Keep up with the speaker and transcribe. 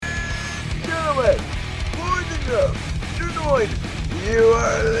gentlemen, boys and girls, tonight you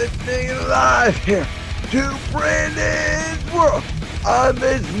are listening live here to Brandon's World on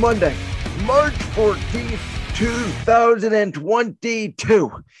this Monday, March 14th,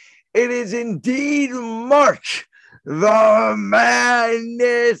 2022. It is indeed March. The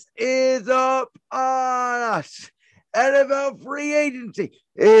madness is up on us. NFL free agency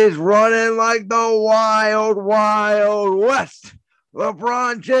is running like the wild, wild west.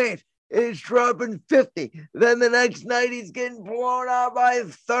 LeBron James is dropping 50. Then the next night he's getting blown out by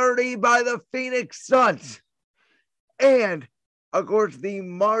 30 by the Phoenix Suns. And, of course, the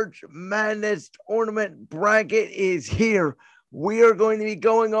March Madness tournament bracket is here. We are going to be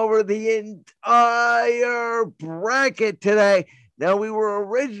going over the entire bracket today. Now, we were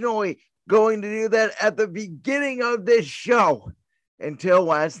originally going to do that at the beginning of this show until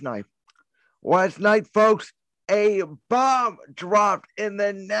last night. Last night, folks, a bomb dropped in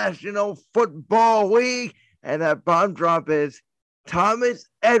the National Football League, and that bomb drop is Thomas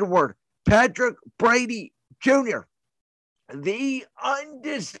Edward Patrick Brady Jr., the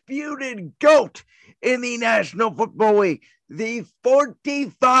undisputed GOAT in the National Football League, the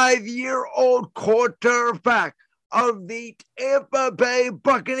 45-year-old quarterback of the Tampa Bay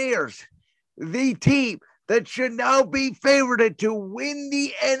Buccaneers, the team that should now be favored to win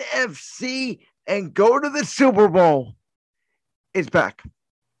the NFC and go to the Super Bowl, is back.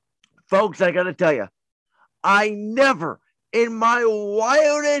 Folks, I got to tell you, I never in my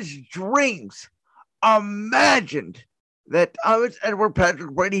wildest dreams imagined that Thomas Edward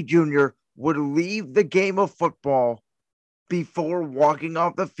Patrick Brady Jr. would leave the game of football before walking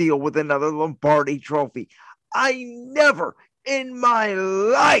off the field with another Lombardi trophy. I never in my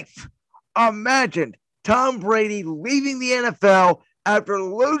life imagined Tom Brady leaving the NFL after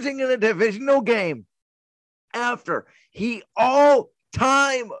losing in a divisional game, after he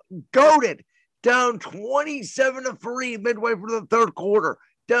all-time goated down 27-3 midway through the third quarter,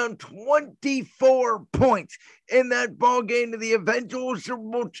 down 24 points in that ball game to the eventual Super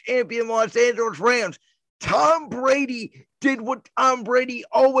Bowl champion Los Angeles Rams. Tom Brady did what Tom Brady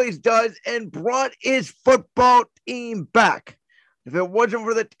always does and brought his football team back. If it wasn't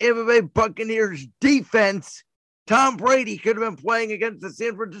for the Tampa Bay Buccaneers defense, Tom Brady could have been playing against the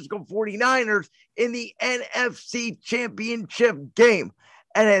San Francisco 49ers in the NFC Championship game.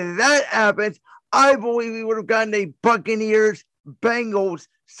 And if that happens, I believe we would have gotten a Buccaneers-Bengals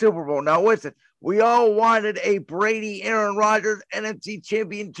Super Bowl. Now, listen, we all wanted a Brady-Aaron Rodgers NFC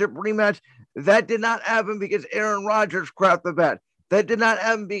Championship rematch. That did not happen because Aaron Rodgers crapped the bed. That did not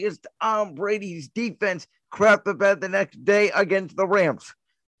happen because Tom Brady's defense crapped the bed the next day against the Rams.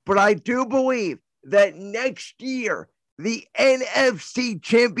 But I do believe that next year, the NFC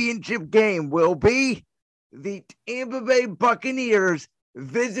Championship game will be the Tampa Bay Buccaneers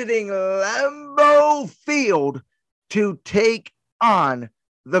visiting Lambeau Field to take on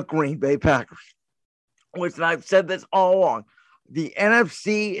the Green Bay Packers. Listen, I've said this all along. The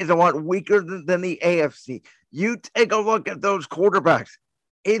NFC is a lot weaker than the AFC. You take a look at those quarterbacks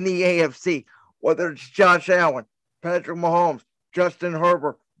in the AFC, whether it's Josh Allen, Patrick Mahomes, Justin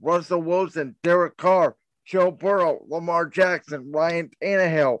Herbert, Russell Wilson, Derek Carr, Joe Burrow, Lamar Jackson, Ryan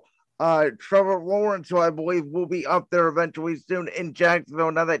Tannehill, Trevor Lawrence, who I believe will be up there eventually soon in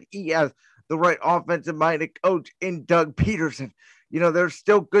Jacksonville now that he has the right offensive-minded coach in Doug Peterson. You know, there's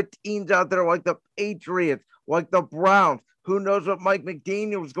still good teams out there like the Patriots, like the Browns. Who knows what Mike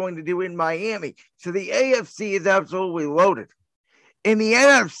McDaniel is going to do in Miami? So the AFC is absolutely loaded. In the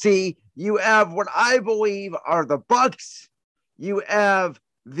NFC, you have what I believe are the Bucs. You have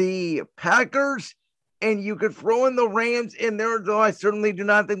the Packers, and you could throw in the Rams in there, though I certainly do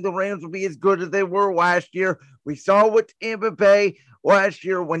not think the Rams will be as good as they were last year. We saw with Tampa Bay last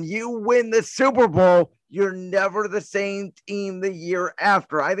year. When you win the Super Bowl, you're never the same team the year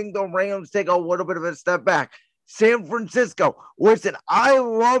after. I think the Rams take a little bit of a step back. San Francisco. Listen, I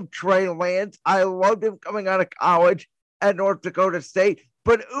love Trey Lance. I loved him coming out of college at North Dakota State.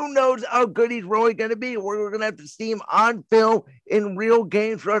 But who knows how good he's really going to be. We're going to have to see him on film in real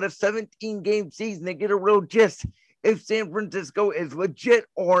games throughout a 17-game season to get a real gist if San Francisco is legit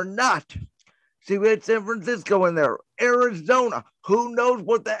or not. See, we had San Francisco in there. Arizona. Who knows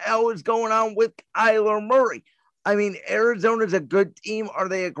what the hell is going on with Kyler Murray? I mean, Arizona's a good team. Are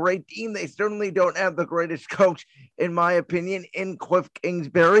they a great team? They certainly don't have the greatest coach, in my opinion, in Cliff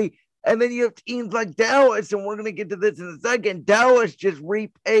Kingsbury. And then you have teams like Dallas, and we're going to get to this in a second. Dallas just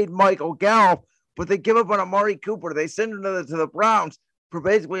repaid Michael Gallup, but they give up on Amari Cooper. They send him to the Browns for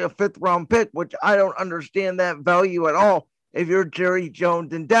basically a fifth-round pick, which I don't understand that value at all if you're Jerry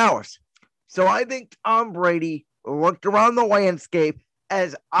Jones in Dallas. So I think Tom Brady looked around the landscape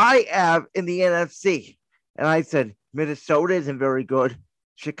as I have in the NFC. And I said, Minnesota isn't very good.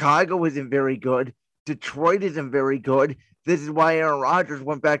 Chicago isn't very good. Detroit isn't very good. This is why Aaron Rodgers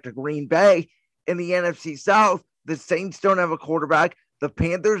went back to Green Bay. In the NFC South, the Saints don't have a quarterback. The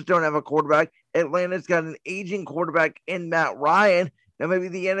Panthers don't have a quarterback. Atlanta's got an aging quarterback in Matt Ryan. Now, maybe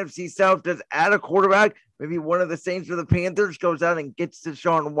the NFC South does add a quarterback. Maybe one of the Saints or the Panthers goes out and gets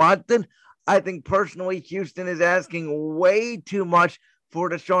Deshaun Watson. I think personally, Houston is asking way too much for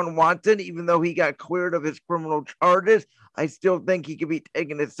Deshaun Watson, even though he got cleared of his criminal charges. I still think he could be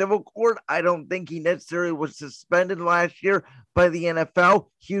taken to civil court. I don't think he necessarily was suspended last year by the NFL.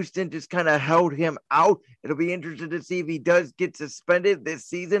 Houston just kind of held him out. It'll be interesting to see if he does get suspended this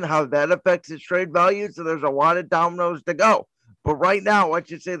season, how that affects his trade value. So there's a lot of dominoes to go. But right now, let's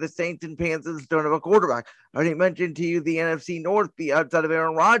just say the Saints and Panthers don't have a quarterback. I already mentioned to you the NFC North, outside of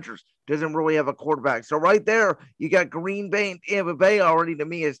Aaron Rodgers, doesn't really have a quarterback. So right there, you got Green Bay and Tampa Bay already to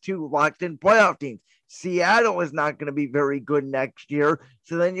me as two locked-in playoff teams. Seattle is not going to be very good next year.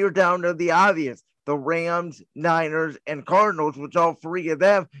 So then you're down to the obvious. The Rams, Niners, and Cardinals, which all three of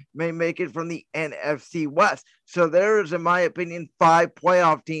them may make it from the NFC West. So there's, in my opinion, 5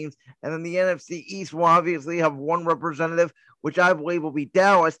 playoff teams. And then the NFC East will obviously have one representative, which I believe will be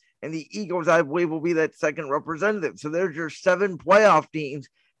Dallas. And the Eagles, I believe, will be that second representative. So there's your 7 playoff teams.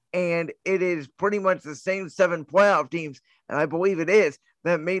 And it is pretty much the same 7 playoff teams, and I believe it is,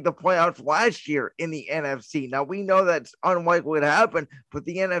 that made the playoffs last year in the NFC. Now, we know that's unlikely to happen, but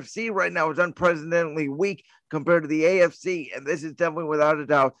the NFC right now is unprecedentedly weak compared to the AFC, and this is definitely, without a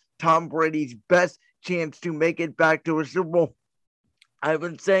doubt, Tom Brady's best chance to make it back to a Super Bowl. I've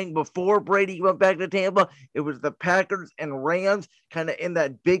been saying before Brady went back to Tampa, it was the Packers and Rams kind of in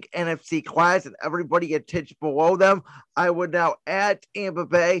that big NFC class, and everybody had titched below them. I would now add Tampa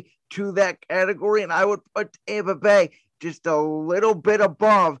Bay to that category, and I would put Tampa Bay just a little bit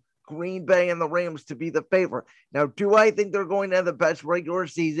above Green Bay and the Rams to be the favorite. Now, do I think they're going to have the best regular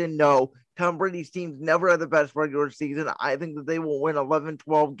season? No. Tom Brady's teams never had the best regular season. I think that they will win 11,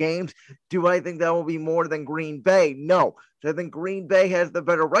 12 games. Do I think that will be more than Green Bay? No. So I think Green Bay has the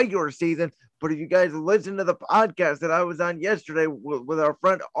better regular season. But if you guys listen to the podcast that I was on yesterday with our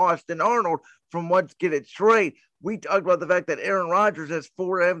friend Austin Arnold from Let's Get It Straight, we talked about the fact that Aaron Rodgers has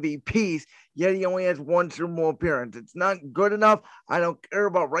 4 MVPs, yet he only has 1 Super Bowl appearance. It's not good enough. I don't care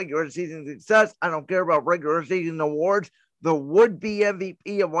about regular season success. I don't care about regular season awards. The would-be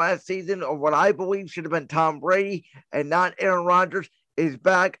MVP of last season, of what I believe should have been Tom Brady and not Aaron Rodgers, is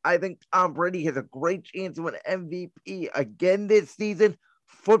back. I think Tom Brady has a great chance to win MVP again this season.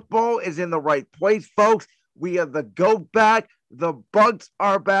 Football is in the right place, folks. We have the GOAT back. The Bucs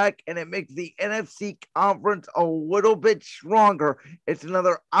are back, and it makes the NFC conference a little bit stronger. It's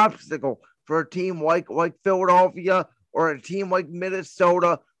another obstacle for a team like Philadelphia or a team like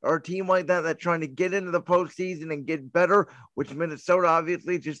Minnesota or a team like that that's trying to get into the postseason and get better, which Minnesota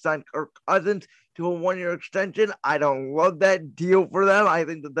obviously just signed Kirk Cousins to a 1-year extension. I don't love that deal for them. I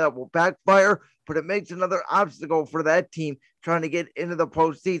think that will backfire, but it makes another obstacle for that team trying to get into the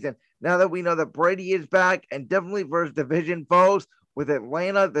postseason. Now that we know that Brady is back, and definitely versus division foes with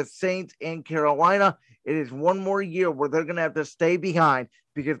Atlanta, the Saints, and Carolina, it is one more year where they're going to have to stay behind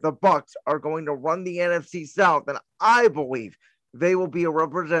because the Bucs are going to run the NFC South, and I believe they will be a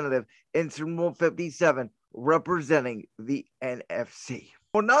representative in Super Bowl 57 representing the NFC.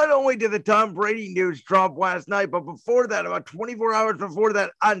 Well, not only did the Tom Brady news drop last night, but before that, about 24 hours before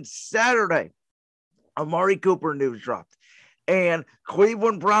that, on Saturday, Amari Cooper news dropped. And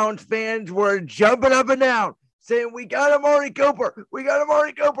Cleveland Browns fans were jumping up and down, saying, we got Amari Cooper. We got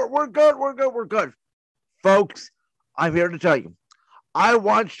Amari Cooper. We're good. We're good. We're good. Folks, I'm here to tell you, I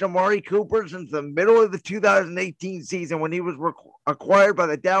watched Amari Cooper since the middle of the 2018 season when he was acquired by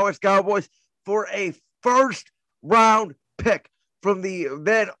the Dallas Cowboys for a first-round pick from the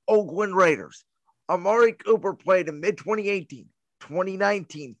then Oakland Raiders. Amari Cooper played in mid-2018,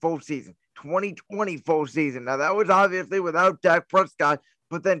 2019 full season, 2020 full season. Now, that was obviously without Dak Prescott,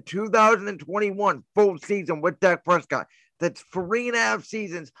 but then 2021 full season with Dak Prescott. That's 3.5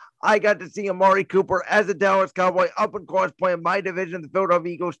 seasons. I got to see Amari Cooper as a Dallas Cowboy up and close playing my division, the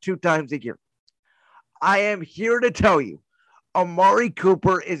Philadelphia Eagles, 2 times a year. I am here to tell you, Amari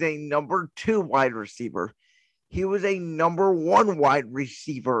Cooper is a number 2 wide receiver. He was a number 1 wide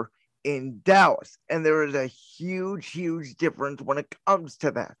receiver in Dallas, and there is a huge, huge difference when it comes to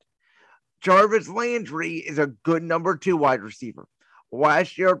that. Jarvis Landry is a good number 2 wide receiver.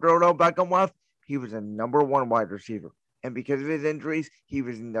 Last year, Odell Beckham left, he was a number 1 wide receiver. And because of his injuries, he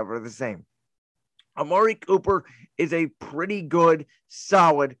was never the same. Amari Cooper is a pretty good,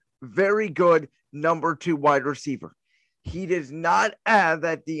 solid, very good number 2 wide receiver. He does not have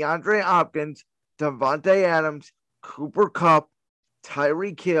that DeAndre Hopkins, Devontae Adams, Cooper Kupp,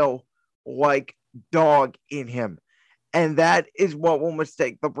 Tyreek Hill like dog in him. And that is what will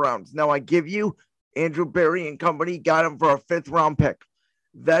mistake the Browns. Now, I give you Andrew Berry and company got him for a 5th-round pick.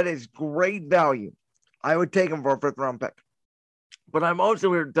 That is great value. I would take him for a 5th-round pick. But I'm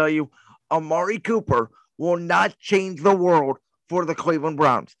also here to tell you, Amari Cooper will not change the world for the Cleveland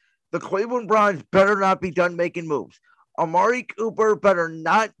Browns. The Cleveland Browns better not be done making moves. Amari Cooper better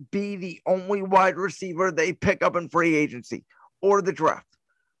not be the only wide receiver they pick up in free agency or the draft.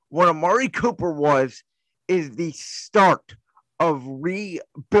 What Amari Cooper was is the start of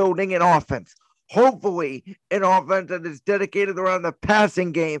rebuilding an offense. Hopefully, an offense that is dedicated around the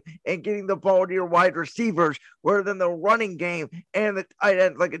passing game and getting the ball to your wide receivers rather than the running game and the tight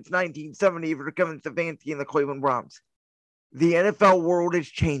end like it's 1970 for Kevin Stefanski and the Cleveland Browns. The NFL world is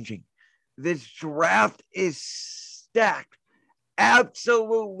changing. This draft is stacked,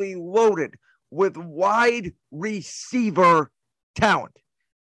 absolutely loaded with wide receiver talent.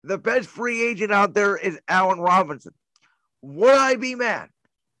 The best free agent out there is Allen Robinson. Would I be mad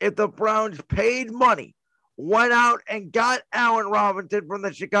if the Browns paid money, went out and got Allen Robinson from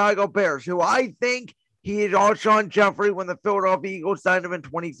the Chicago Bears, who I think he is Alshon Jeffrey when the Philadelphia Eagles signed him in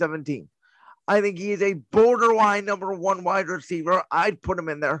 2017. I think he is a borderline number 1 wide receiver. I'd put him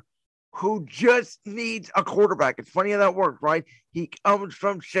in there, who just needs a quarterback. It's funny how that works, right? He comes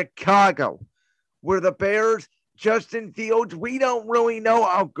from Chicago, where the Bears, Justin Fields, we don't really know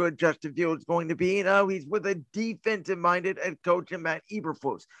how good Justin Fields is going to be. He's with a defensive-minded head coach in Matt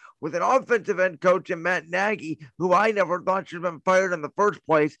Eberflus, with an offensive head coach in Matt Nagy, who I never thought should have been fired in the first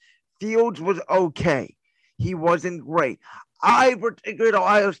place. Fields was okay. He wasn't great. I particularly at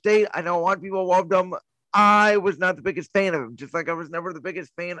Ohio State, I know a lot of people loved him. I was not the biggest fan of him, just like I was never the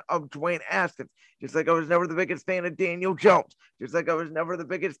biggest fan of Dwayne Haskins, just like I was never the biggest fan of Daniel Jones, just like I was never the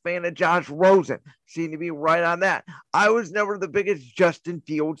biggest fan of Josh Rosen. Seem to be right on that. I was never the biggest Justin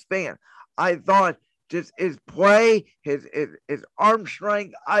Fields fan. I thought just his play, his arm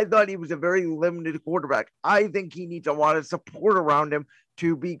strength, I thought he was a very limited quarterback. I think he needs a lot of support around him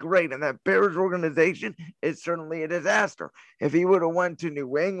to be great. And that Bears organization is certainly a disaster. If he would have went to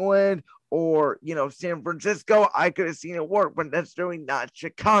New England or, San Francisco, I could have seen it work, but necessarily not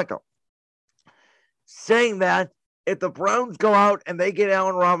Chicago. Saying that, if the Browns go out and they get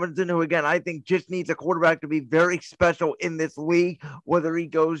Allen Robinson, who, again, I think just needs a quarterback to be very special in this league, whether he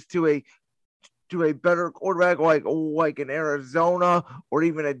goes to a better quarterback like in Arizona or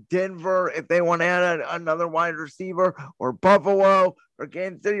even a Denver, if they want to add another wide receiver, or Buffalo or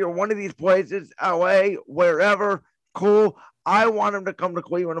Kansas City or one of these places, LA, wherever, cool. I want him to come to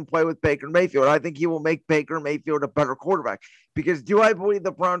Cleveland and play with Baker Mayfield. I think he will make Baker Mayfield a better quarterback. Because do I believe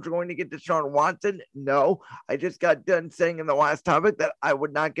the Browns are going to get Deshaun Watson? No. I just got done saying in the last topic that I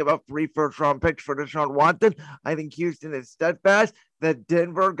would not give up 3 first-round picks for Deshaun Watson. I think Houston is steadfast that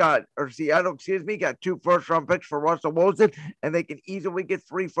Seattle, got 2 first-round picks for Russell Wilson, and they can easily get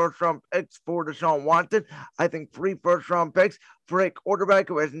 3 first-round picks for Deshaun Watson. I think 3 first-round picks for a quarterback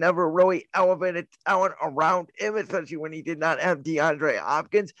who has never really elevated talent around him, especially when he did not have DeAndre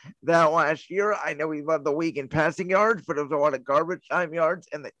Hopkins that last year. I know he led the league in passing yards, but it was a lot of garbage time yards,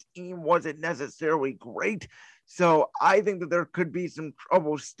 and the team wasn't necessarily great. So I think that there could be some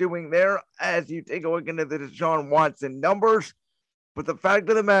trouble stewing there as you take a look into the Deshaun Watson numbers. But the fact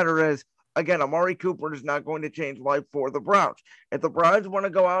of the matter is, again, Amari Cooper is not going to change life for the Browns. If the Browns want to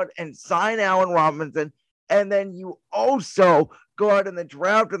go out and sign Allen Robinson, and then you also go out in the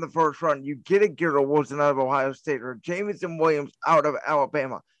draft in the first round, you get a Garrett Wilson out of Ohio State or Jameson Williams out of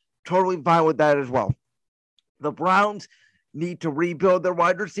Alabama, totally fine with that as well. The Browns need to rebuild their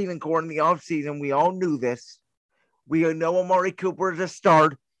wide receiving core in the offseason. We all knew this. We know Amari Cooper is a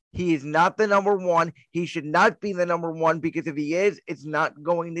start. He is not the number 1. He should not be the number 1, because if he is, it's not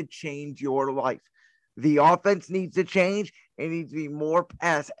going to change your life. The offense needs to change. It needs to be more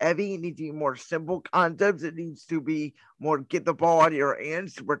pass heavy. It needs to be more simple concepts. It needs to be more get the ball out of your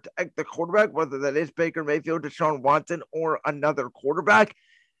hands to protect the quarterback, whether that is Baker Mayfield, Deshaun Watson, or another quarterback.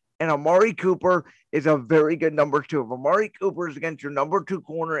 And Amari Cooper is a very good number 2. If Amari Cooper is against your number 2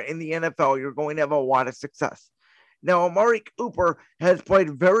 corner in the NFL, you're going to have a lot of success. Now, Amari Cooper has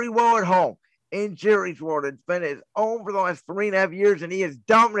played very well at home in Jerry's World. It's been his own for the last 3.5 years, and he has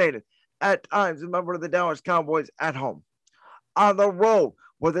dominated at times a member of the Dallas Cowboys at home. On the road,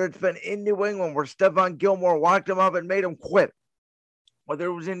 whether it's been in New England where Stephon Gilmore locked him up and made him quit, whether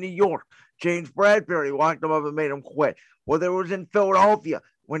it was in New York, James Bradbury locked him up and made him quit, whether it was in Philadelphia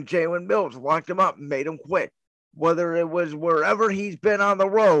when Jalen Mills locked him up and made him quit, whether it was wherever he's been on the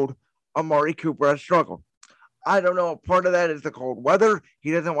road, Amari Cooper has struggled. I don't know. Part of that is the cold weather.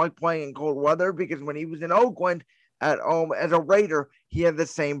 He doesn't like playing in cold weather because when he was in Oakland at home as a Raider, he had the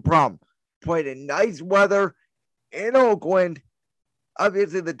same problem. Played in nice weather in Oakland.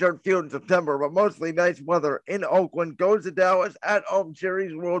 Obviously, the dirt field in September, but mostly nice weather in Oakland. Goes to Dallas at home.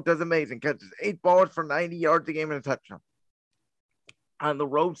 Jerry's World does amazing. Catches 8 balls for 90 yards a game and a touchdown. On the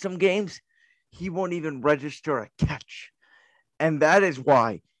road, some games, he won't even register a catch. And that is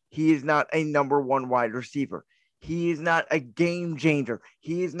why he is not a number one wide receiver. He is not a game changer.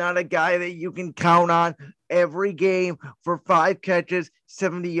 He is not a guy that you can count on every game for 5 catches,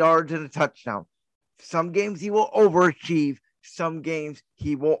 70 yards, and a touchdown. Some games he will overachieve. Some games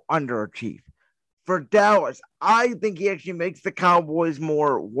he will underachieve. For Dallas, I think he actually makes the Cowboys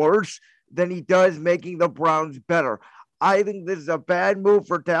more worse than he does making the Browns better. I think this is a bad move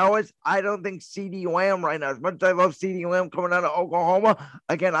for Dallas. I don't think CeeDee Lamb right now, as much as I love CeeDee Lamb coming out of Oklahoma,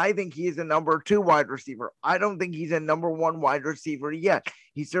 again, I think he is a number 2 wide receiver. I don't think he's a number 1 wide receiver yet.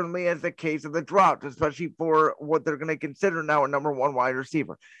 He certainly has the case of the drought, especially for what they're going to consider now a number 1 wide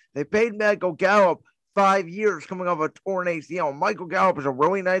receiver. They paid Michael Gallup 5 years coming off a torn ACL. Michael Gallup is a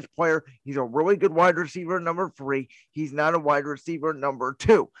really nice player. He's a really good wide receiver, number 3. He's not a wide receiver, number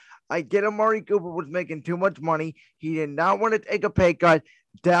 2. I get Amari Cooper was making too much money. He did not want to take a pay cut.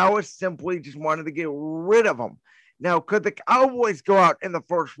 Dallas simply just wanted to get rid of him. Now, could the Cowboys go out in the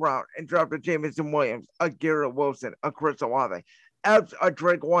first round and draft a Jameson Williams, a Garrett Wilson, a Chris Olave, a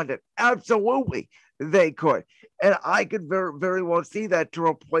Drake London? Absolutely, they could. And I could very, very well see that to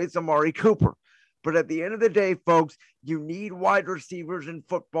replace Amari Cooper. But at the end of the day, folks, you need wide receivers in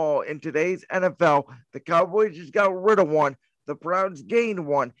football in today's NFL. The Cowboys just got rid of one. The Browns gained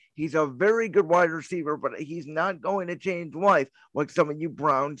one. He's a very good wide receiver, but he's not going to change life like some of you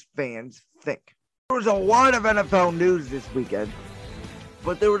Browns fans think. There was a lot of NFL news this weekend,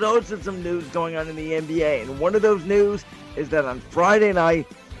 but there was also some news going on in the NBA. And one of those news is that on Friday night,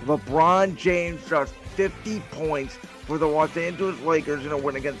 LeBron James dropped 50 points for the Los Angeles Lakers in a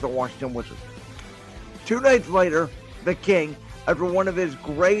win against the Washington Wizards. 2 nights later, the King, after one of his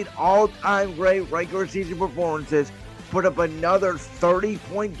great all-time great regular season performances, put up another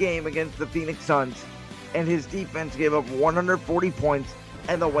 30-point game against the Phoenix Suns, and his defense gave up 140 points,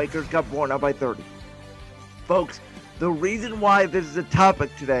 and the Lakers got blown out by 30. Folks, the reason why this is a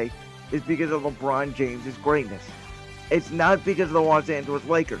topic today is because of LeBron James' greatness. It's not because of the Los Angeles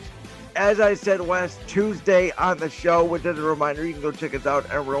Lakers. As I said last Tuesday on the show, which is a reminder, you can go check us out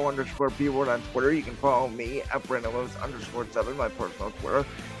at real_B-word on Twitter. You can follow me at BrandonLewis_7, my personal Twitter.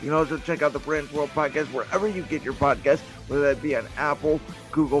 You can also check out the Brand's World Podcast wherever you get your podcasts, whether that be on Apple,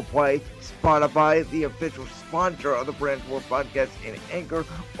 Google Play, Spotify, the official sponsor of the Brand's World Podcast in Anchor,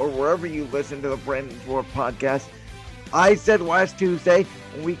 or wherever you listen to the Brand's World Podcast. I said last Tuesday,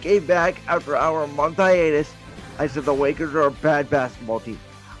 when we came back after our month hiatus, I said the Lakers are a bad basketball team.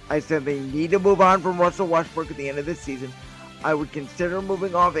 I said they need to move on from Russell Westbrook at the end of this season. I would consider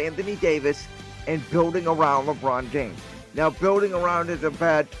moving off Anthony Davis and building around LeBron James. Now, building around is a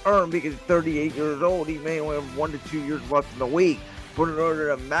bad term because he's 38 years old. He may only have 1 to 2 years left in the league. But in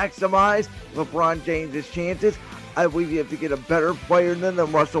order to maximize LeBron James' chances, I believe you have to get a better player than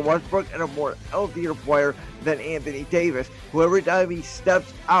Russell Westbrook and a more healthier player than Anthony Davis, who every time he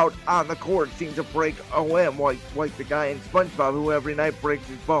steps out on the court seems to break a limb, like the guy in SpongeBob who every night breaks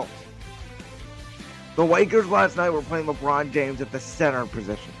his bones. The Lakers last night were playing LeBron James at the center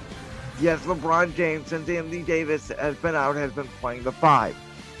position. Yes, LeBron James, since Anthony Davis has been out, has been playing the 5,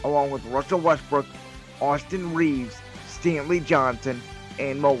 along with Russell Westbrook, Austin Reeves, Stanley Johnson,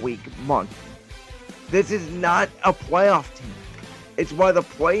 and Malik Monk. This is not a playoff team. It's why the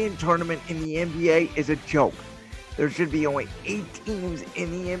play-in tournament in the NBA is a joke. There should be only 8 teams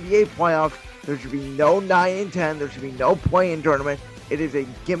in the NBA playoffs. There should be no 9 and 10. There should be no play-in tournament. It is a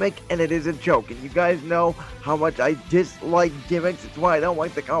gimmick and it is a joke. And you guys know how much I dislike gimmicks. It's why I don't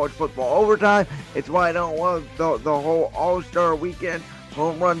like the college football overtime. It's why I don't love the whole All-Star weekend,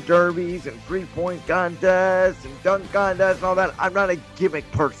 home run derbies and 3-point contests and dunk contests and all that. I'm not a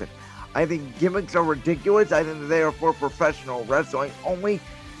gimmick person. I think gimmicks are ridiculous. I think they are for professional wrestling only,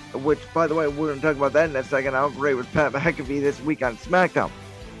 which, by the way, we're going to talk about that in a second. How great was Pat McAfee this week on SmackDown?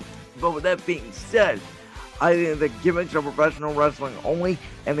 But with that being said, I think the gimmicks are professional wrestling only,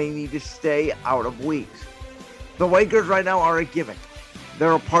 and they need to stay out of leagues. The Lakers right now are a gimmick.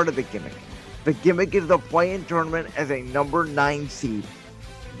 They're a part of the gimmick. The gimmick is the play-in tournament as a number 9 seed.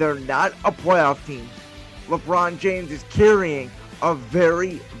 They're not a playoff team. LeBron James is carrying a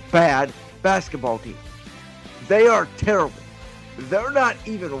very bad basketball team. They are terrible. They're not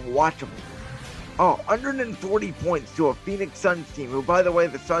even watchable. 140 points to a Phoenix Suns team, who, by the way,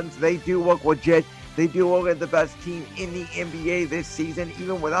 the Suns, they do look legit. They do look at the best team in the NBA this season.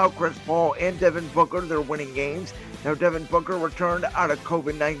 Even without Chris Paul and Devin Booker, they're winning games. Now, Devin Booker returned out of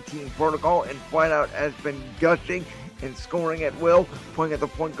COVID-19 protocol and flat out has been gushing and scoring at will, playing at the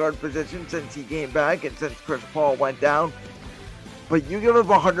point guard position since he came back and since Chris Paul went down. But you give up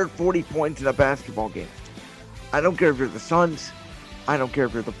 140 points in a basketball game. I don't care if you're the Suns. I don't care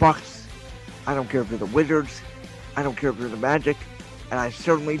if you're the Bucks. I don't care if you're the Wizards. I don't care if you're the Magic. And I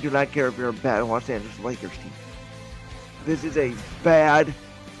certainly do not care if you're a bad Los Angeles Lakers team. This is a bad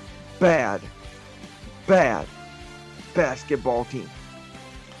basketball team.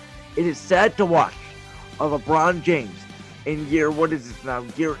 It is sad to watch a LeBron James in year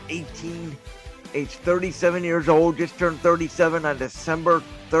 18, age 37 years old, just turned 37 on December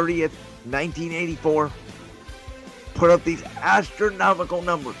 30th, 1984, put up these astronomical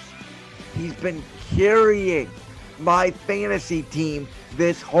numbers. He's been carrying my fantasy team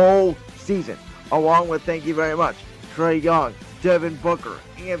this whole season, along with, thank you very much, Trae Young, Devin Booker,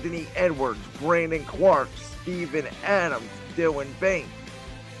 Anthony Edwards, Brandon Clark, Steven Adams, Dylan Bain.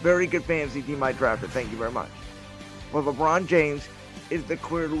 Very good fantasy team I drafted, thank you very much. But LeBron James is the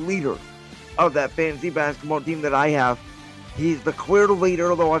clear leader of that fantasy basketball team that I have. He's the clear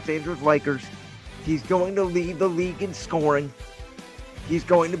leader of the Los Angeles Lakers. He's going to lead the league in scoring. He's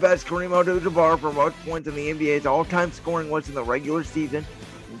going to best Kareem Abdul-Jabbar for most points in the NBA's all-time scoring list in the regular season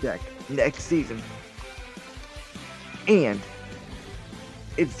next season. And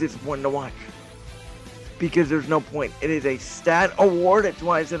it's disappointing to watch because there's no point. It is a stat award. It's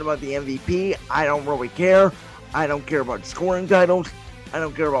why I said about the MVP. I don't really care. I don't care about scoring titles. I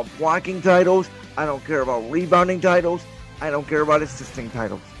don't care about blocking titles. I don't care about rebounding titles. I don't care about assisting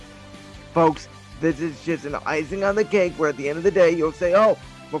titles. Folks, this is just an icing on the cake where at the end of the day, you'll say, oh,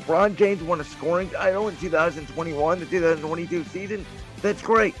 LeBron James won a scoring title in 2021, the 2022 season. That's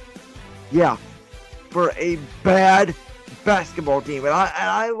great. Yeah, for a bad basketball team. And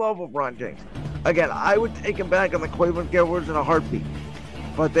I love LeBron James. Again, I would take him back on the Cleveland Cavaliers in a heartbeat.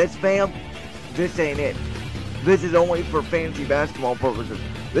 But this, fam, this ain't it. This is only for fantasy basketball purposes.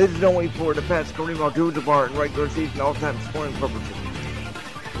 This is only for the past Kareem Abdul-Jabbar in regular season all-time scoring purposes.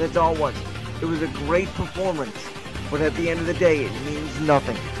 That's all it was. It was a great performance, but at the end of the day, it means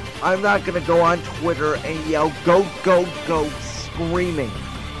nothing. I'm not going to go on Twitter and yell, go, go, go, screaming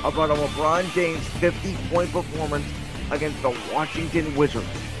about a LeBron James 50-point performance against the Washington Wizards.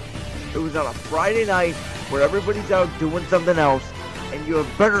 It was on a Friday night where everybody's out doing something else, and you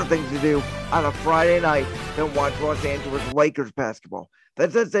have better things to do on a Friday night than watch Los Angeles Lakers basketball.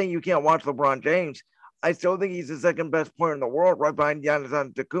 That's not saying you can't watch LeBron James. I still think he's the second best player in the world, right behind Giannis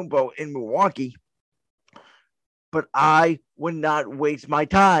Antetokounmpo in Milwaukee. But I would not waste my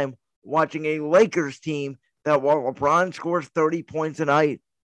time watching a Lakers team that while LeBron scores 30 points a night,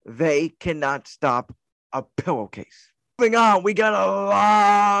 they cannot stop a pillowcase. Moving on, we got a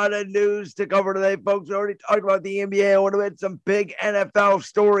lot of news to cover today, folks. We already talked about the NBA. I want to hit some big NFL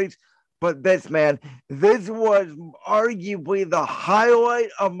stories. But this was arguably the highlight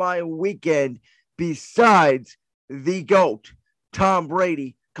of my weekend besides the GOAT, Tom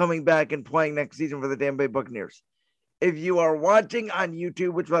Brady, coming back and playing next season for the Tampa Bay Buccaneers. If you are watching on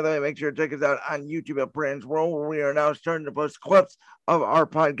YouTube, which, by the way, make sure to check us out on YouTube at Brand's World, where we are now starting to post clips of our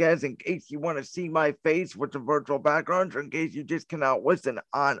podcast in case you want to see my face with some virtual backgrounds, or in case you just cannot listen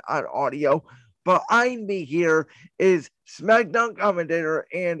on audio. Behind me here is SmackDown commentator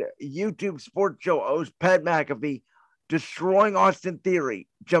and YouTube sports show host Pat McAfee destroying Austin Theory,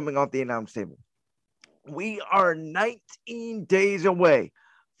 jumping off the announce table. We are 19 days away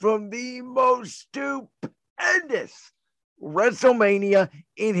from the most stupendous WrestleMania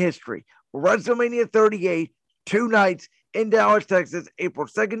in history. WrestleMania 38, 2 nights in Dallas, Texas, April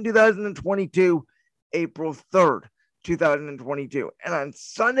 2nd, 2022, April 3rd, 2022. And on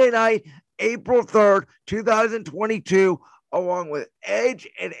Sunday night, April 3rd, 2022, along with Edge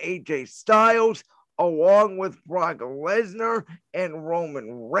and AJ Styles, along with Brock Lesnar and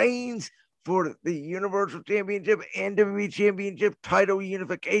Roman Reigns for the Universal Championship and WWE Championship title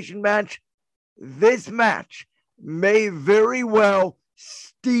unification match. This match may very well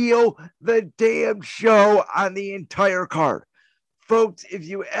steal the damn show on the entire card. Folks, if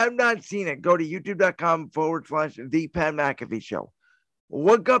you have not seen it, go to youtube.com/The Pat McAfee Show.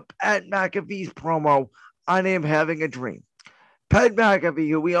 Look up at McAfee's promo on him having a dream. Pat McAfee,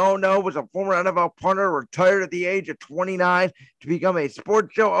 who we all know was a former NFL punter, retired at the age of 29 to become a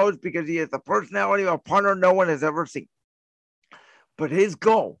sports show host because he has the personality of a punter no one has ever seen. But his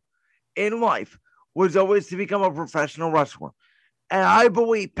goal in life was always to become a professional wrestler. And I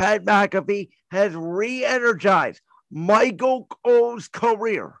believe Pat McAfee has re-energized Michael Cole's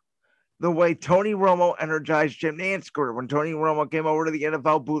career the way Tony Romo energized Jim Nantz career when Tony Romo came over to the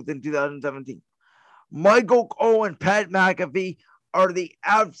NFL booth in 2017. Michael Cole and Pat McAfee are the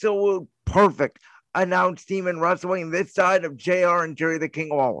absolute perfect announced team in wrestling this side of JR and Jerry the King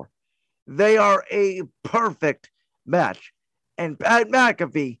Lawler. They are a perfect match. And Pat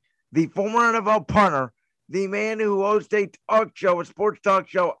McAfee, the former NFL punter, the man who hosts a talk show, a sports talk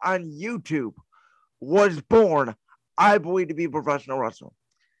show on YouTube, was born, I believe, to be a professional wrestler.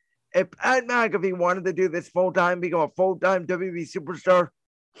 If Pat McAfee wanted to do this full-time, become a full-time WWE superstar,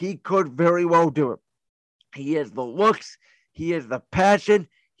 he could very well do it. He has the looks, he has the passion,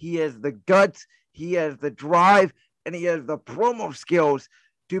 he has the guts, he has the drive, and he has the promo skills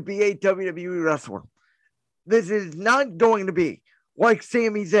to be a WWE wrestler. This is not going to be like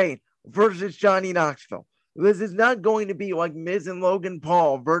Sami Zayn versus Johnny Knoxville. This is not going to be like Miz and Logan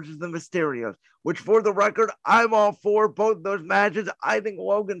Paul versus the Mysterios, which, for the record, I'm all for both those matches. I think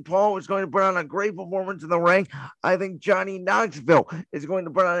Logan Paul is going to put on a great performance in the ring. I think Johnny Knoxville is going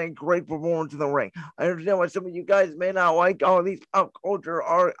to put on a great performance in the ring. I understand why some of you guys may not like all these pop culture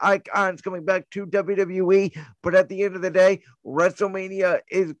icons coming back to WWE, but at the end of the day, WrestleMania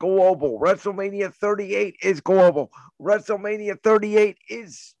is global. WrestleMania 38 is global. WrestleMania 38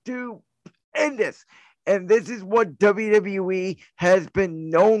 is stupendous. And this is what WWE has been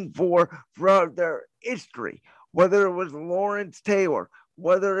known for throughout their history. Whether it was Lawrence Taylor,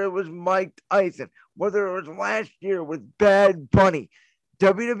 whether it was Mike Tyson, whether it was last year with Bad Bunny,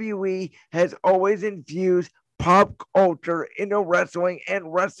 WWE has always infused pop culture into wrestling and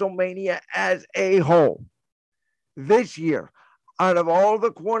WrestleMania as a whole. This year, out of all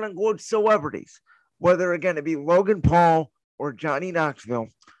the quote-unquote celebrities, whether again it be Logan Paul or Johnny Knoxville,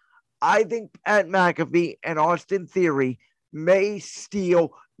 I think Pat McAfee and Austin Theory may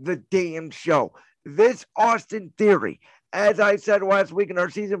steal the damn show. This Austin Theory, as I said last week in our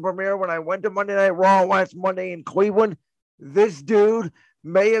season premiere when I went to Monday Night Raw last Monday in Cleveland, this dude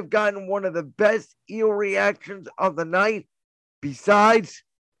may have gotten one of the best heel reactions of the night besides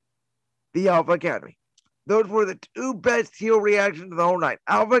the Alpha Academy. Those were the two best heel reactions of the whole night.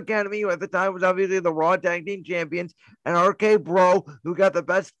 Alpha Academy, who at the time was obviously the Raw Tag Team Champions, and RK Bro, who got the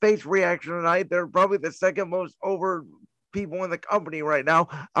best face reaction tonight. They're probably the second most over people in the company right now,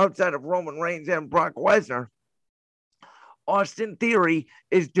 outside of Roman Reigns and Brock Lesnar. Austin Theory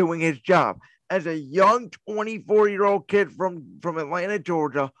is doing his job. As a young 24-year-old kid from Atlanta,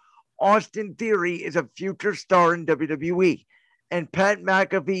 Georgia, Austin Theory is a future star in WWE. And Pat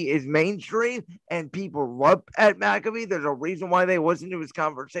McAfee is mainstream, and people love Pat McAfee. There's a reason why they listen to his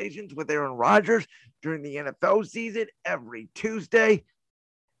conversations with Aaron Rodgers during the NFL season every Tuesday.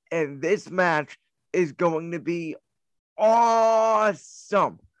 And this match is going to be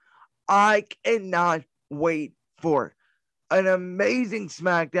awesome. I cannot wait for it. An amazing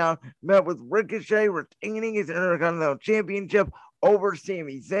SmackDown met with Ricochet retaining his Intercontinental Championship over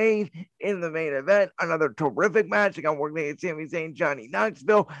Sami Zayn in the main event. Another terrific match. I'm working at Sami Zayn, Johnny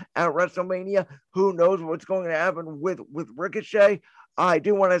Knoxville at WrestleMania. Who knows what's going to happen with Ricochet? I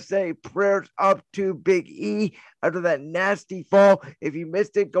do want to say prayers up to Big E after that nasty fall. If you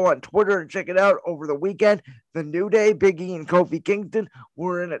missed it, go on Twitter and check it out over the weekend. The New Day, Big E and Kofi Kingston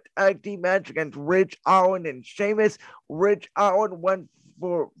were in a tag team match against Rich Owen and Sheamus. Rich Owen went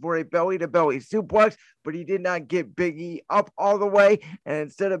for a belly-to-belly suplex, but he did not get Big E up all the way. And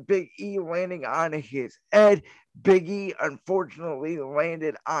instead of Big E landing on his head, Big E unfortunately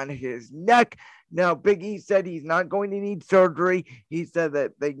landed on his neck. Now, Big E said he's not going to need surgery. He said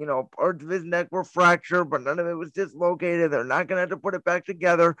that parts of his neck were fractured, but none of it was dislocated. They're not going to have to put it back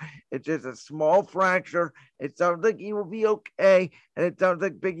together. It's just a small fracture. It sounds like he will be okay, and it sounds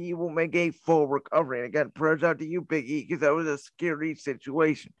like Big E will make a full recovery. And again, prayers out to you, Big E, because that was a scary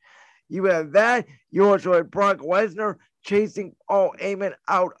situation. You have that. You also had Brock Lesnar chasing Paul Heyman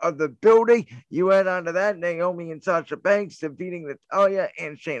out of the building. You add on to that Naomi and Sasha Banks defeating Natalya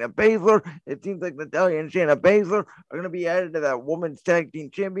and Shayna Baszler. It seems like Natalya and Shayna Baszler are going to be added to that Women's Tag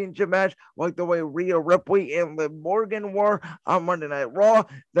Team Championship match, like the way Rhea Ripley and Liv Morgan were on Monday Night Raw.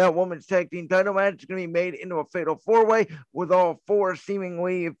 That Women's Tag Team title match is going to be made into a fatal four-way with all four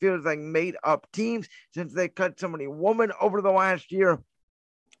seemingly, it feels like, made-up teams since they cut so many women over the last year.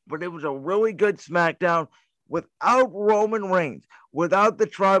 But it was a really good SmackDown without Roman Reigns, without the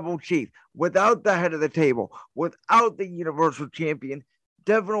Tribal Chief, without the head of the table, without the Universal Champion.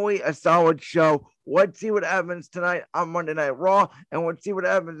 Definitely a solid show. Let's see what happens tonight on Monday Night Raw, and let's see what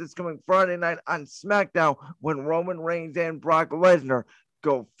happens this coming Friday night on SmackDown when Roman Reigns and Brock Lesnar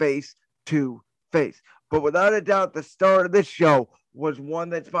go face to face. But without a doubt, the star of this show was one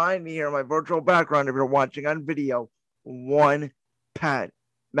that's behind me here in my virtual background if you're watching on video, one Pat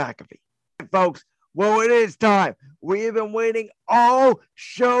McAfee. folks. Well, it is time. We have been waiting all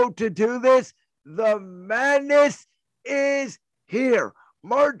show to do this. The madness is here.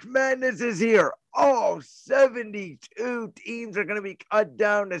 March Madness is here. All 72 teams are going to be cut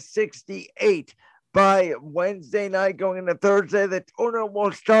down to 68 by Wednesday night going into Thursday. The tournament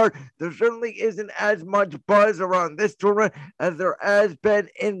will start. There certainly isn't as much buzz around this tournament as there has been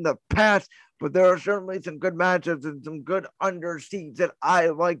in the past, but there are certainly some good matchups and some good underseeds that I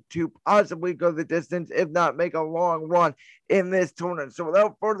like to possibly go the distance, if not make a long run in this tournament. So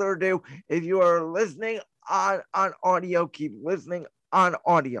without further ado, if you are listening on audio, keep listening on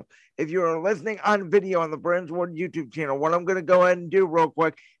audio. If you are listening on video on the Brands Ward YouTube channel, what I'm going to go ahead and do real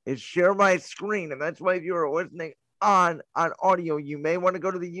quick is share my screen. And that's why if you are listening on audio, you may want to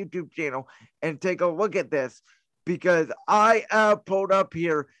go to the YouTube channel and take a look at this, because I have pulled up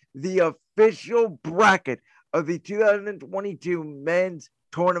here the official bracket of the 2022 Men's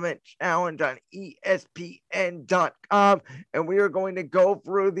Tournament Challenge on ESPN.com. And we are going to go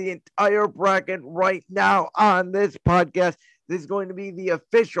through the entire bracket right now on this podcast. This is going to be the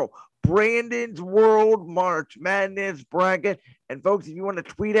official Brandon's World March Madness bracket. And folks, if you want to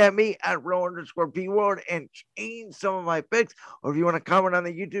tweet at me at real_PWorld and change some of my picks, or if you want to comment on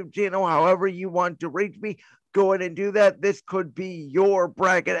the YouTube channel, however you want to reach me, go ahead and do that. This could be your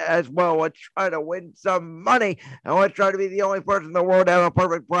bracket as well. Let's try to win some money, and let's try to be the only person in the world to have a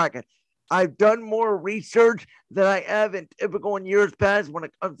perfect bracket. I've done more research than I have in typical in years past when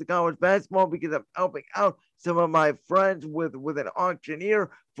it comes to college basketball, because I'm helping out some of my friends with an auctioneer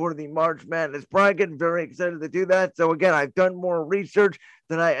for the March Madness bracket. Very excited to do that. So again, I've done more research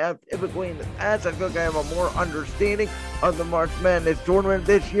than I have typically in the past. I feel like I have a more understanding of the March Madness tournament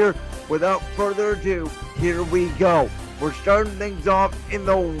this year. Without further ado, here we go. We're starting things off in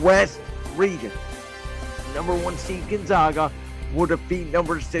the West region. Number 1 seed Gonzaga will defeat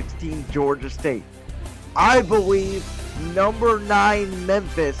number 16 Georgia State. I believe number 9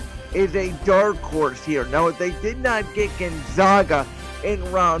 Memphis is a dark horse here. Now, if they did not get Gonzaga in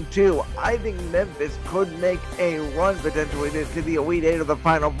round 2, I think Memphis could make a run potentially to the Elite 8 of the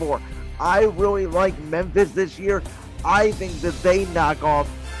Final 4. I really like Memphis this year. I think that they knock off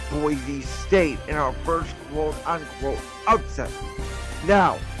Boise State in our first quote-unquote upset.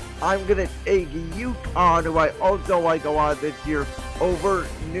 Now, I'm going to take UConn, who I also like a lot this year, over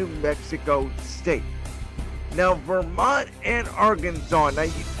New Mexico State. Now, Vermont and Arkansas. Now,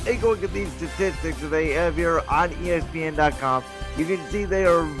 you take a look at these statistics that they have here on ESPN.com. You can see they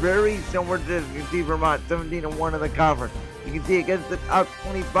are very similar to this. You can see Vermont 17-1 in the conference. You can see against the top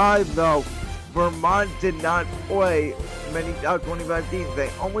 25, though, Vermont did not play many top 25 teams. They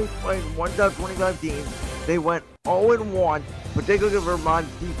only played one top 25 team. They went 0-1, but take a look at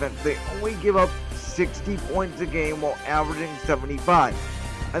Vermont's defense. They only give up 60 points a game while averaging 75.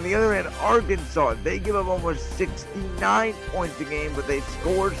 On the other hand, Arkansas, they give up almost 69 points a game, but they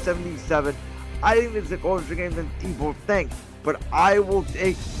score 77. I think this is a closer game than people think, but I will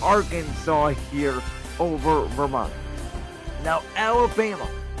take Arkansas here over Vermont. Now, Alabama.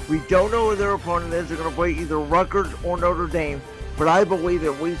 We don't know who their opponent is. They're going to play either Rutgers or Notre Dame, but I believe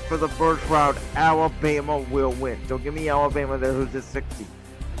at least for the first round, Alabama will win. So give me Alabama there, who's a 60.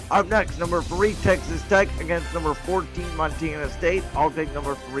 Up next, number 3, Texas Tech against number 14, Montana State. I'll take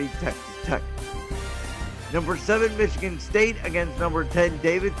number 3, Texas Tech. Number 7, Michigan State against number 10,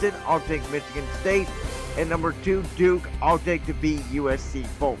 Davidson. I'll take Michigan State. And number 2, Duke. I'll take to beat USC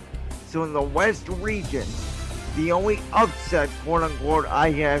Fulton. So in the West region, the only upset, quote-unquote,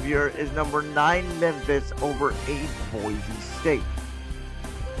 I have here is number 9, Memphis over 8, Boise State.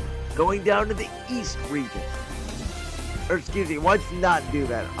 Going down to the East region. Or excuse me, let's not do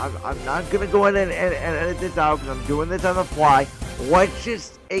that. I'm not going to go in and edit this out because I'm doing this on the fly. Let's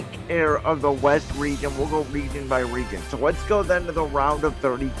just take care of the West region. We'll go region by region. So let's go then to the round of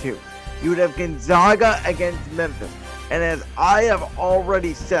 32. You would have Gonzaga against Memphis. And as I have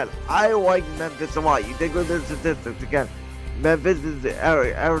already said, I like Memphis a lot. You take a look at their statistics again. Memphis is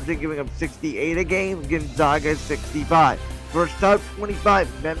averaging giving up 68 a game. Gonzaga is 65. First top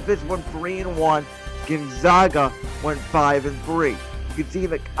 25, Memphis went 3-1. Gonzaga went 5-3. You can see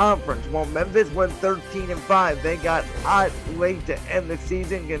in the conference, while Memphis went 13-5, they got hot late to end the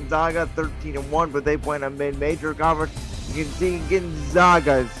season. Gonzaga 13-1, but they play in a mid-major conference. You can see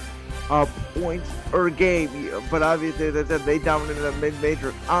Gonzaga's points per game, but obviously, as I said, they dominated the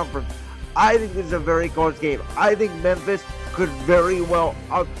mid-major conference. I think this is a very close game. I think Memphis could very well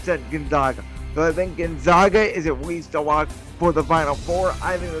upset Gonzaga. So I think Gonzaga is at least a lock for the Final Four.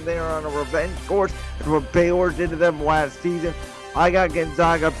 I think that they are on a revenge course. It's what Baylor did to them last season. I got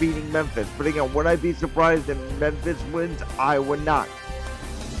Gonzaga beating Memphis. But again, would I be surprised if Memphis wins? I would not.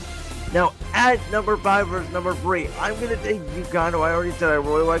 Now, at number 5 versus number 3, I'm going to take UConn, who I already said I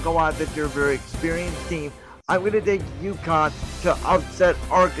really like a lot, that they're a very experienced team. I'm going to take UConn to upset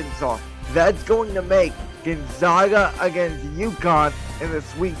Arkansas. That's going to make Gonzaga against UConn in the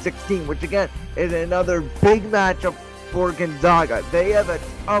Sweet 16, which again is another big matchup for Gonzaga. They have a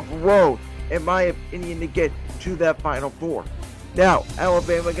tough road, in my opinion, to get to that Final Four. Now,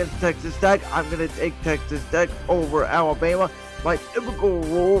 Alabama against Texas Tech. I'm going to take Texas Tech over Alabama. My typical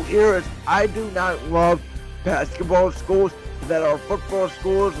rule here is I do not love basketball schools that are football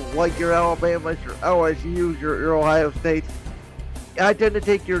schools like your Alabamas, your LSUs, your Ohio States. I tend to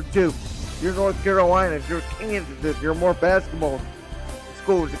take your Duke, your North Carolinas, your Kansas, your more basketball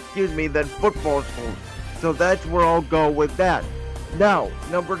schools, than football schools. So that's where I'll go with that. Now,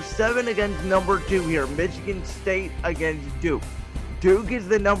 number 7 against number 2 here, Michigan State against Duke. Duke is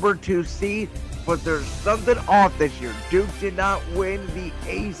the number 2 seed, but there's something off this year. Duke did not win the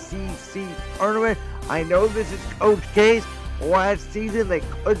ACC tournament. I know this is Coach K's last season. They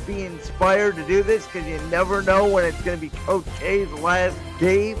could be inspired to do this because you never know when it's going to be Coach K's last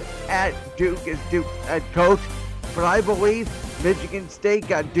game at Duke as Duke's head coach. But I believe Michigan State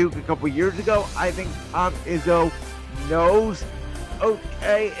got Duke a couple years ago. I think Tom Izzo knows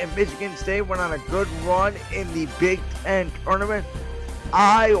okay, and Michigan State went on a good run in the Big Ten tournament.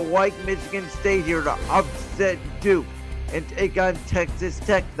 I like Michigan State here to upset Duke and take on Texas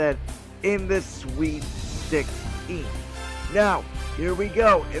Tech then in the Sweet 16. Now, here we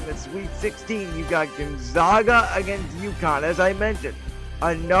go. In the Sweet 16, you got Gonzaga against UConn. As I mentioned,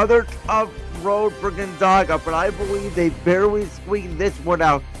 another tough road for Gonzaga, but I believe they barely squeaked this one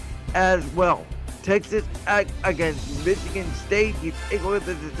out as well. Texas Tech against Michigan State. You take a look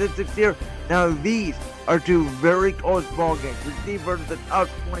at the statistics here. Now, these are two very close ball games. Receive versus the top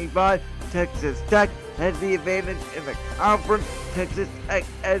 25. Texas Tech has the advantage in the conference. Texas Tech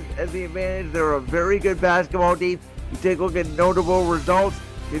has the advantage. They're a very good basketball team. You take a look at notable results.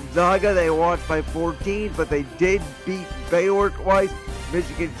 Gonzaga, they lost by 14, but they did beat Baylor twice.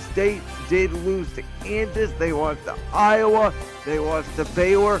 Michigan State did lose to Kansas. They lost to Iowa. They lost to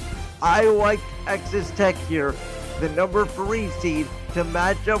Baylor. I like Texas Tech here, the number 3 seed, to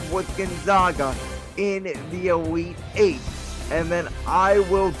match up with Gonzaga in the Elite 8. And then I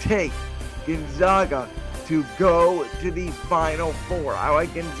will take Gonzaga to go to the Final Four. I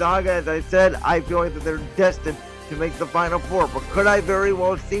like Gonzaga, as I said. I feel like that they're destined to make the Final Four. But could I very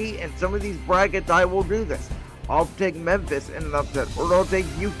well see, in some of these brackets, I will do this. I'll take Memphis in an upset, or I'll take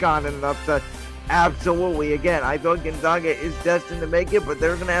UConn in an upset. Absolutely. Again, I thought Gonzaga is destined to make it, but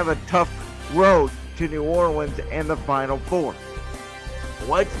they're going to have a tough road to New Orleans and the Final Four.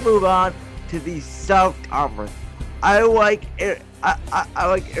 Let's move on to the South Conference. I like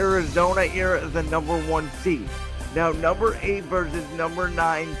Arizona here as the number 1 seed. Now, number 8 versus number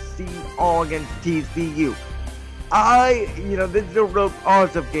 9 seed, all against TCU. This is a real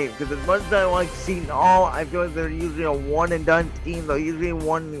toss-up game because as much as I like Seton Hall, I feel like they're usually a one-and-done team. They'll usually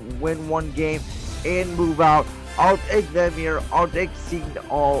win one game and move out. I'll take them here. I'll take Seton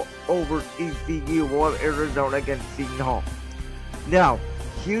Hall over TCU. We'll have Arizona against Seton Hall. Now,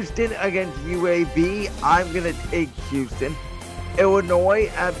 Houston against UAB. I'm going to take Houston.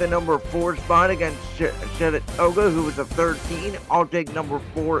 Illinois at the number 4 spot against Shenandoah, who was a 13. I'll take number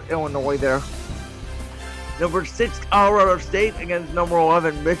 4 Illinois there. Number 6, Colorado State against number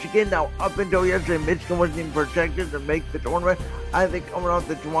 11, Michigan. Now, up until yesterday, Michigan wasn't even projected to make the tournament. I think coming off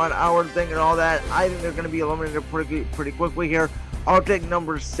the Juwan Howard thing and all that, I think they're going to be eliminated pretty quickly here. I'll take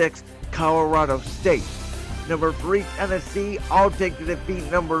number 6, Colorado State. Number 3, Tennessee. I'll take to defeat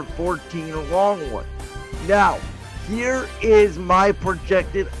number 14, Longwood. Now, here is my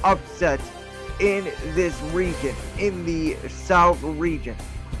projected upset in this region, in the South region.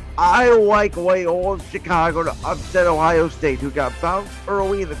 I like Loyola Chicago to upset Ohio State, who got bounced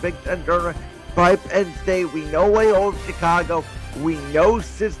early in the Big Ten tournament by Penn State. We know Loyola Chicago. We know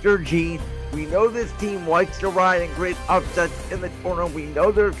Sister Jean. We know this team likes to ride and great upsets in the tournament. We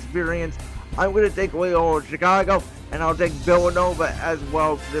know their experience. I'm going to take Loyola Chicago, and I'll take Villanova as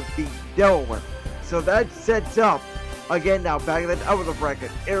well to defeat Delaware. So that sets up, again now, back at the top of the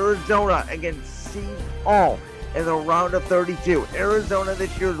bracket, Arizona against Seton Hall in the round of 32. Arizona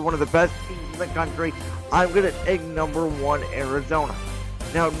this year is one of the best teams in the country. I'm going to take number 1, Arizona.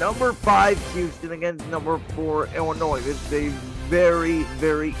 Now, number 5, Houston against number 4, Illinois. This is a very,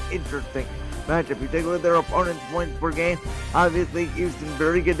 very interesting matchup. You take a look at their opponent's points per game. Obviously, Houston,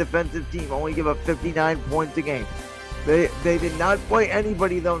 very good defensive team, only give up 59 points a game. They did not play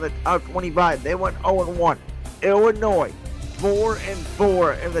anybody, though, in the top 25. They went 0-1. Illinois,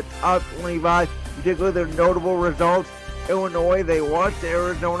 4-4 in the top 25. You take a look at their notable results. Illinois, they lost to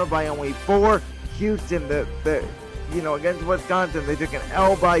Arizona by only 4. Houston, against Wisconsin, they took an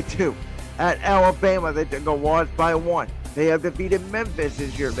L by 2. At Alabama, they took a loss by 1. They have defeated Memphis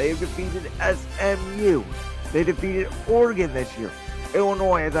this year. They have defeated SMU. They defeated Oregon this year.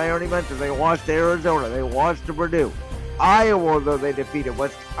 Illinois, as I already mentioned, they lost to Arizona. They lost to Purdue. Iowa, though, they defeated.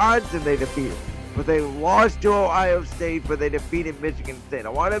 Wisconsin, they defeated. But they lost to Ohio State, but they defeated Michigan State. I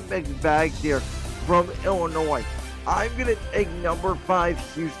want to mix bags here from Illinois. I'm going to take number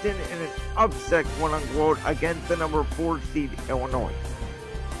 5 Houston in an upset, quote-unquote, against the number 4 seed Illinois.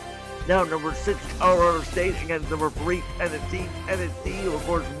 Now, number 6 Colorado State against number 3 Tennessee. Tennessee, who of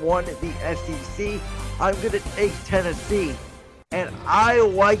course won the SEC. I'm going to take Tennessee. And I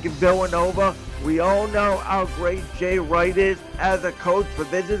like Villanova. We all know how great Jay Wright is as a coach,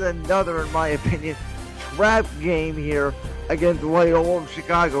 but this is another, in my opinion, trap game here against Loyola of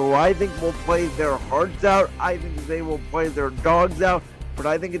Chicago, who I think will play their hearts out. I think they will play their dogs out, but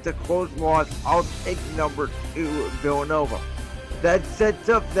I think it's a close loss. I'll take number 2 Villanova. That sets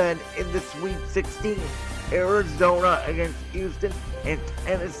up then in the Sweet 16, Arizona against Houston and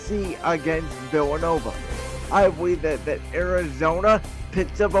Tennessee against Villanova. I believe that Arizona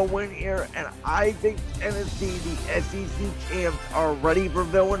picks up a win here, and I think Tennessee, the SEC champs, are ready for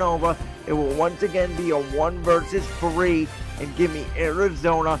Villanova. It will once again be a 1 versus 3, and give me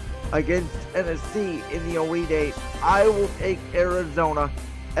Arizona against Tennessee in the Elite 8. I will take Arizona.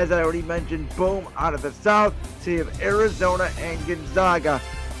 As I already mentioned, boom, out of the South, so you have Arizona and Gonzaga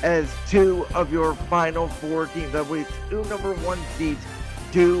as 2 of your Final 4 teams. I believe 2 number 1 seeds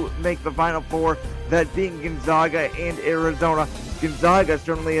do make the Final 4, that being Gonzaga and Arizona. Gonzaga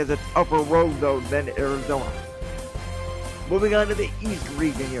certainly has a tougher road, though, than Arizona. Moving on to the East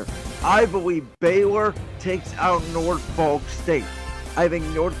region here. I believe Baylor takes out Norfolk State. I think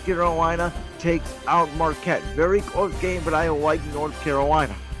North Carolina takes out Marquette. Very close game, but I like North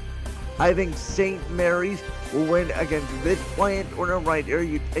Carolina. I think St. Mary's will win against this playing tournament right here.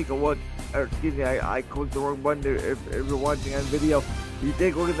 You take a look, or excuse me, I clicked the wrong button if you're watching on video. You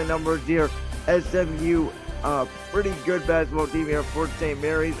take a look at the numbers here. SMU, pretty good basketball team here for St.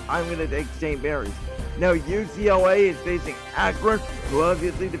 Mary's. I'm going to take St. Mary's. Now, UCLA is facing Akron, who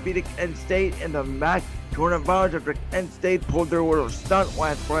obviously defeated Kent State in the MAC tournament finals after Kent State pulled their little stunt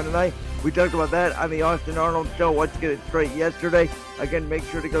last Friday night. We talked about that on the Austin Arnold Show, Let's Get It Straight, yesterday. Again, make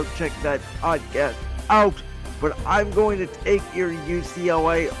sure to go check that podcast out. But I'm going to take your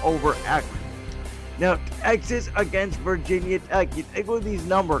UCLA over Akron. Now, Texas against Virginia Tech. You take a look at these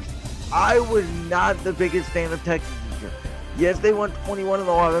numbers. I was not the biggest fan of Texas this year. Yes, they won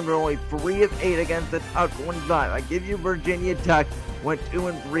 21-11, but only 3 of 8 against the top 25. I give you Virginia Tech, went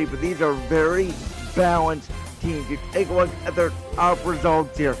 2-3, but these are very balanced teams. You take a look at their top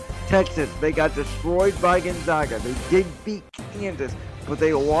results here. Texas, they got destroyed by Gonzaga. They did beat Kansas, but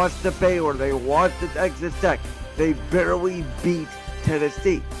they lost to Baylor. They lost to Texas Tech. They barely beat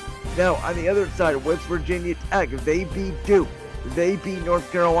Tennessee. Now, on the other side, West Virginia Tech, they beat Duke. They beat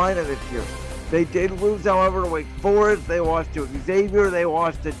North Carolina this year. They did lose, however, to Wake Forest. They lost to Xavier. They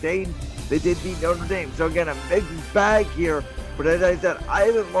lost to Dayton. They did beat Notre Dame. So again, a mixed bag here. But as I said, I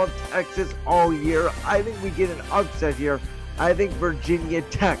haven't loved Texas all year. I think we get an upset here. I think Virginia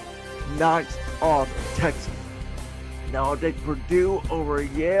Tech knocks off Texas. Now I'll take Purdue over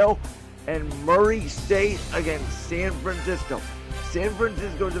Yale, and Murray State against San Francisco. San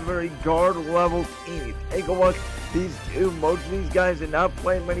Francisco is a very guard-level team. You take a look, these two, most of these guys did not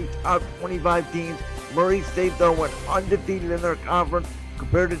play many top 25 teams. Murray State, though, went undefeated in their conference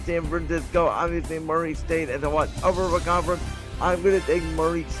compared to San Francisco. Obviously, Murray State has a lot tougher of a conference. I'm going to take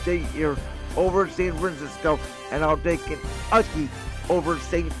Murray State here over San Francisco, and I'll take Kentucky over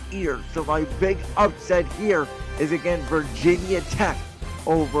St. Peter's. So my big upset here is, again, Virginia Tech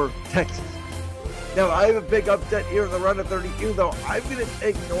over Texas. Now, I have a big upset here in the round of 32, though. I'm going to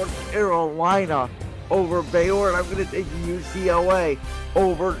take North Carolina over Baylor, and I'm going to take UCLA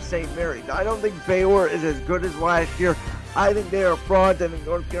over St. Mary's. I don't think Baylor is as good as last year. I think they are frauds. I think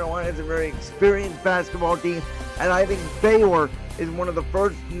North Carolina is a very experienced basketball team, and I think Baylor is one of the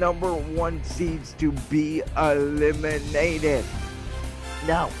first number 1 seeds to be eliminated.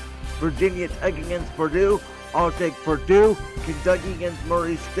 Now, Virginia Tech against Purdue. I'll take Purdue. Kentucky against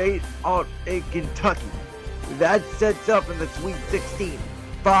Murray State. I'll take Kentucky. That sets up in the Sweet 16.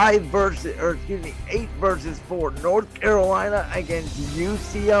 8 versus 4. North Carolina against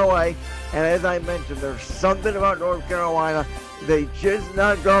UCLA. And as I mentioned, there's something about North Carolina. They just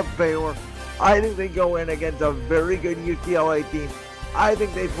knocked off Baylor. I think they go in against a very good UCLA team. I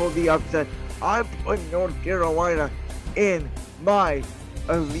think they pull the upset. I'm putting North Carolina in my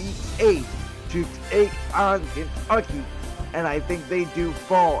Elite 8 to take on Kentucky, and I think they do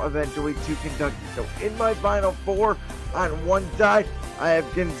fall eventually to Kentucky. So in my Final Four, on one side, I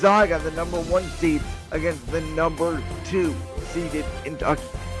have Gonzaga, the number 1 seed, against the number 2 seeded Kentucky.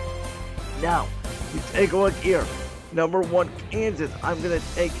 Now, you take a look here. Number 1, Kansas, I'm going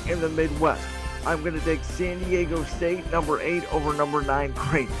to take in the Midwest. I'm going to take San Diego State, number 8, over number 9,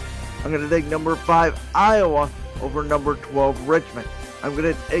 Creighton. I'm going to take number 5, Iowa, over number 12, Richmond. I'm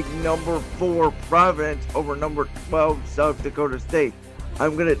going to take number 4, Providence, over number 12, South Dakota State.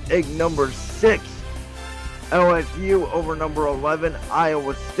 I'm going to take number 6, LSU, over number 11,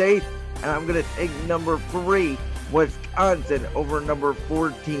 Iowa State. And I'm going to take number 3, Wisconsin, over number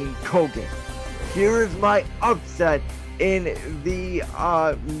 14, Colgate. Here is my upset in the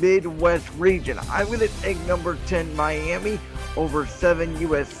Midwest region. I'm going to take number 10, Miami, over 7,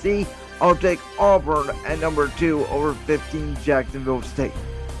 USC. I'll take Auburn at number 2 over 15, Jacksonville State.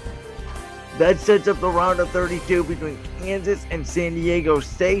 That sets up the round of 32 between Kansas and San Diego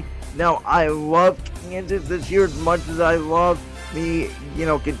State. Now, I love Kansas this year as much as I love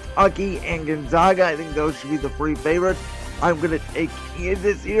Kentucky and Gonzaga. I think those should be the free favorites. I'm going to take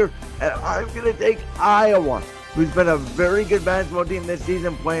Kansas here, and I'm going to take Iowa, who's been a very good basketball team this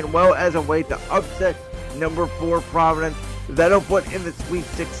season, playing well, as a way to upset number 4 Providence. That'll put in the Sweet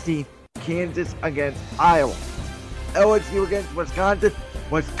 16 Kansas against Iowa. LSU against Wisconsin.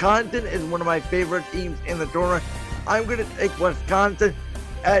 Wisconsin is one of my favorite teams in the tournament. I'm going to take Wisconsin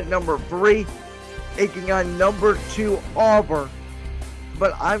at number 3, taking on number 2 Auburn.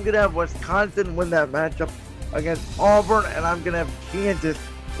 But I'm going to have Wisconsin win that matchup against Auburn, and I'm going to have Kansas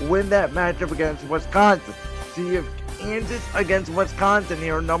win that matchup against Wisconsin. So you have Kansas against Wisconsin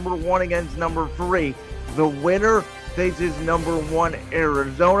here, number 1 against number 3. The winner faces number 1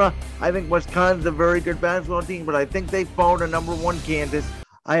 Arizona. I think Wisconsin's a very good basketball team, but I think they fall to number 1 Kansas.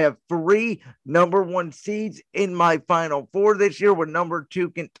 I have 3 number 1 seeds in my Final Four this year, with number 2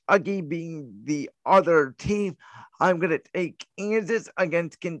 Kentucky being the other team. I'm going to take Kansas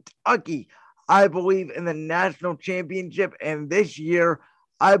against Kentucky. I believe in the national championship, and this year,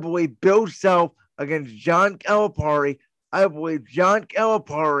 I believe Bill Self against John Calipari. I believe John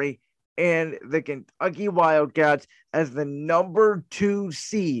Calipari and the Kentucky Wildcats, as the number 2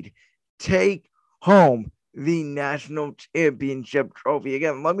 seed, take home the national championship trophy.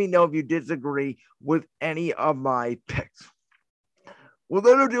 Again, let me know if you disagree with any of my picks. Well,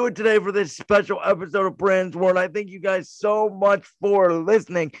 that'll do it today for this special episode of Brand's World. I thank you guys so much for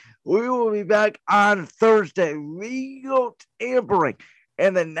listening. We will be back on Thursday. Legal tampering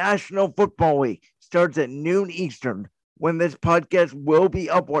and the National Football League starts at noon Eastern, when this podcast will be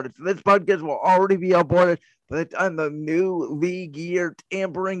uploaded. So this podcast will already be uploaded by the time the new league year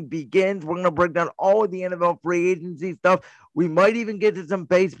tampering begins. We're going to break down all of the NFL free agency stuff. We might even get to some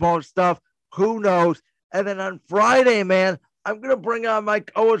baseball stuff. Who knows? And then on Friday, man, I'm going to bring on my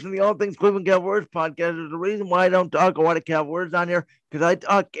co-host from the All Things Cleveland Cavaliers podcast. There's a reason why I don't talk a lot of Cavaliers on here, because I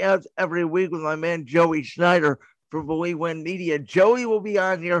talk Cavs every week with my man Joey Schneider from Believe Win Media. Joey will be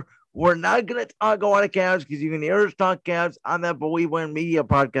on here. We're not going to talk a lot of Cavs, because you can hear us talk Cavs on that Believe Win Media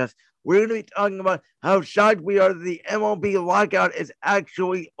podcast. We're going to be talking about how shocked we are that the MLB lockout is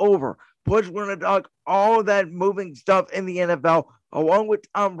actually over. Plus, we're going to talk all that moving stuff in the NFL, along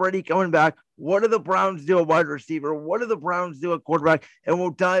with Tom Brady coming back. What do the Browns do at wide receiver? What do the Browns do at quarterback? And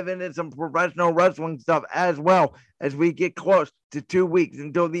we'll dive into some professional wrestling stuff as well, as we get close to 2 weeks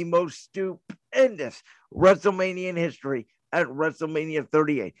until the most stupendous WrestleMania in history at WrestleMania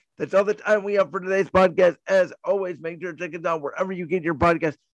 38. That's all the time we have for today's podcast. As always, make sure to check it out wherever you get your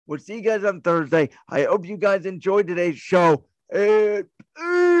podcast. We'll see you guys on Thursday. I hope you guys enjoyed today's show. And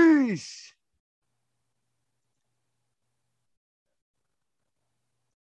peace.